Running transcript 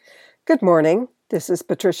Good morning. This is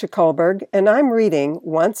Patricia Kullberg, and I'm reading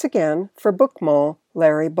once again for Book Mole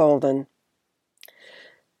Larry Bolden.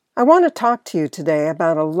 I want to talk to you today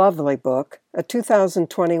about a lovely book, a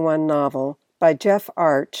 2021 novel by Jeff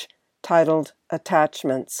Arch titled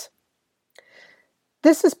Attachments.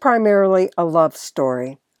 This is primarily a love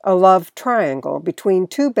story, a love triangle between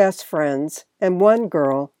two best friends and one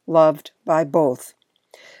girl loved by both.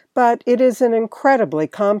 But it is an incredibly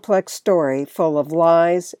complex story full of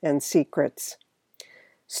lies and secrets.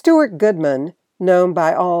 Stuart Goodman, known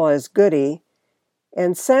by all as Goody,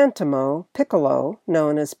 and Santamo Piccolo,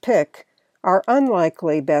 known as Pick, are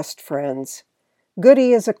unlikely best friends.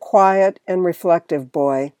 Goody is a quiet and reflective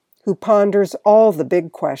boy who ponders all the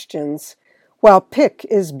big questions, while Pick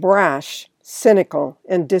is brash, cynical,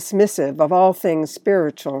 and dismissive of all things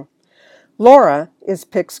spiritual. Laura is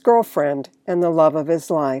Pick's girlfriend and the love of his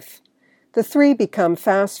life. The three become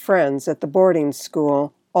fast friends at the boarding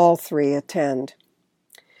school all three attend.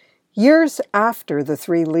 Years after the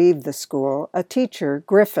three leave the school, a teacher,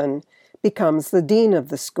 Griffin, becomes the dean of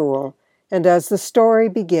the school, and as the story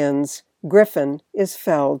begins, Griffin is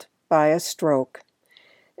felled by a stroke.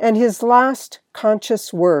 And his last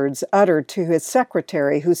conscious words uttered to his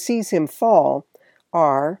secretary who sees him fall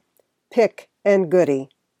are, "Pick and Goody."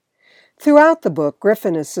 Throughout the book,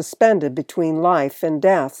 Griffin is suspended between life and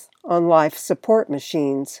death on life support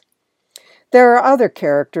machines. There are other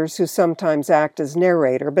characters who sometimes act as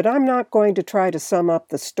narrator, but I'm not going to try to sum up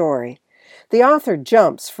the story. The author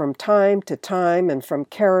jumps from time to time and from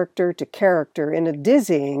character to character in a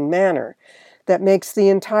dizzying manner that makes the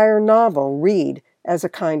entire novel read as a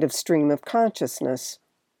kind of stream of consciousness.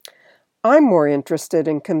 I'm more interested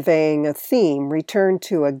in conveying a theme returned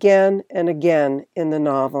to again and again in the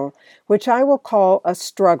novel, which I will call a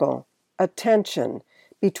struggle, a tension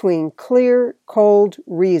between clear, cold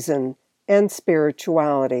reason and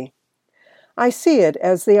spirituality. I see it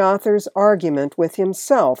as the author's argument with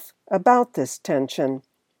himself about this tension.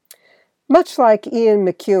 Much like Ian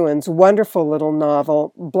McEwan's wonderful little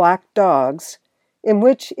novel, Black Dogs, in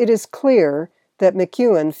which it is clear that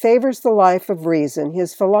McEwan favors the life of reason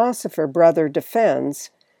his philosopher brother defends,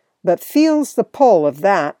 but feels the pull of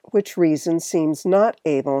that which reason seems not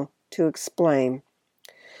able to explain.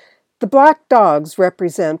 The black dogs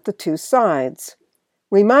represent the two sides.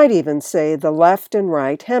 We might even say the left and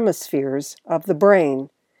right hemispheres of the brain.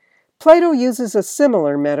 Plato uses a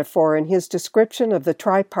similar metaphor in his description of the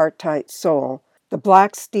tripartite soul, the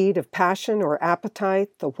black steed of passion or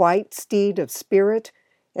appetite, the white steed of spirit,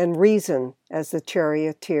 and reason as the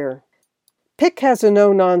charioteer. Pick has a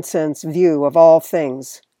no-nonsense view of all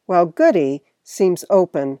things, while Goody seems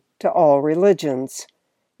open to all religions.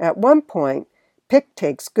 At one point, Pick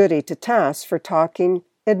takes Goody to task for talking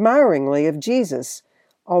admiringly of Jesus,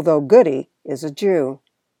 although Goody is a Jew.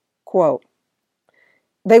 Quote,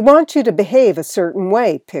 "They want you to behave a certain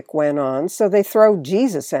way," Pick went on, "so they throw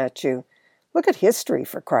Jesus at you. Look at history,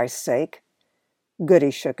 for Christ's sake."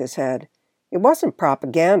 Goody shook his head. "It wasn't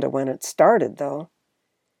propaganda when it started, though."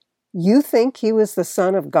 "You think he was the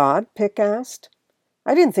Son of God?" Pick asked.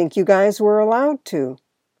 "I didn't think you guys were allowed to."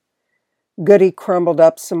 Goody crumbled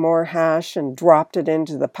up some more hash and dropped it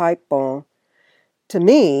into the pipe bowl. "To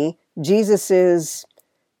me,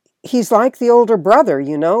 he's like the older brother,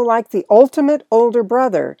 like the ultimate older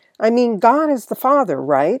brother. I mean, God is the Father,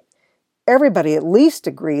 right? Everybody at least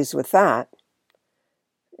agrees with that."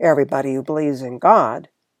 "Everybody who believes in God."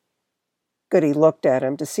 Goody looked at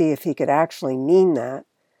him to see if he could actually mean that.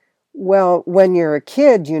 "Well, when you're a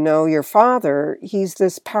kid, your father, he's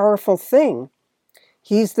this powerful thing.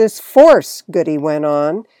 He's this force," Goody went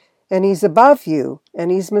on, "and he's above you,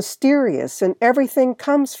 and he's mysterious, and everything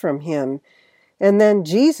comes from him. And then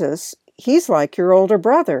Jesus, he's like your older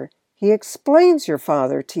brother. He explains your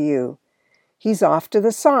father to you. He's off to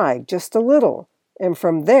the side just a little, and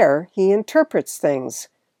from there he interprets things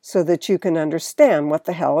so that you can understand what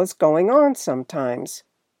the hell is going on sometimes."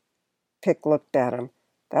 Pick looked at him.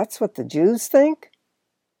 "That's what the Jews think?"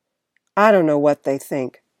 "I don't know what they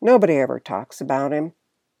think. Nobody ever talks about him."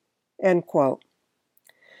 End quote.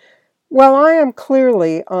 While I am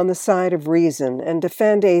clearly on the side of reason and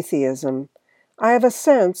defend atheism, I have a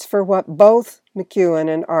sense for what both McEwan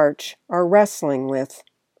and Arch are wrestling with.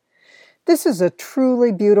 This is a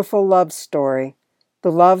truly beautiful love story.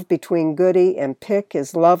 The love between Goody and Pick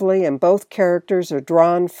is lovely, and both characters are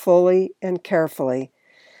drawn fully and carefully.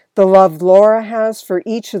 The love Laura has for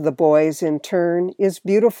each of the boys in turn is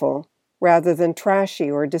beautiful, rather than trashy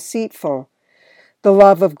or deceitful. The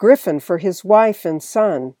love of Griffin for his wife and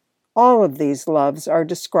son. All of these loves are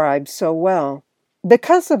described so well.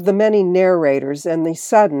 Because of the many narrators and the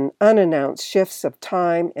sudden, unannounced shifts of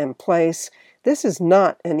time and place, this is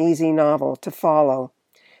not an easy novel to follow.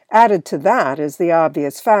 Added to that is the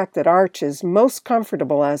obvious fact that Arch is most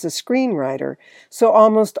comfortable as a screenwriter, so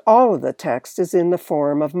almost all of the text is in the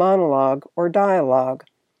form of monologue or dialogue.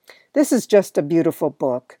 This is just a beautiful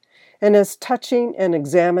book, and as touching an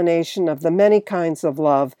examination of the many kinds of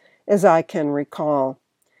love as I can recall.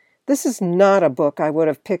 This is not a book I would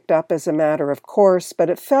have picked up as a matter of course, but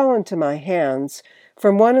it fell into my hands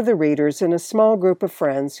from one of the readers in a small group of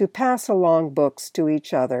friends who pass along books to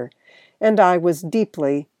each other, and I was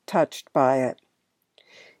deeply touched by it.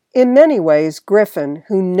 In many ways, Griffin,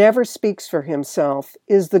 who never speaks for himself,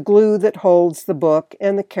 is the glue that holds the book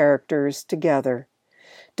and the characters together.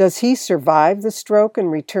 Does he survive the stroke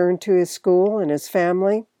and return to his school and his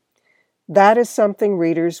family? That is something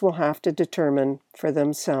readers will have to determine for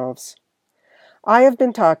themselves. I have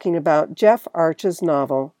been talking about Jeff Arch's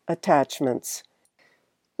novel, Attachments.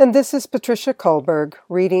 And this is Patricia Kullberg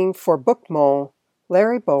reading for Book Mole,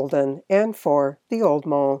 Larry Bolden, and for the Old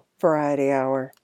Mole Variety Hour.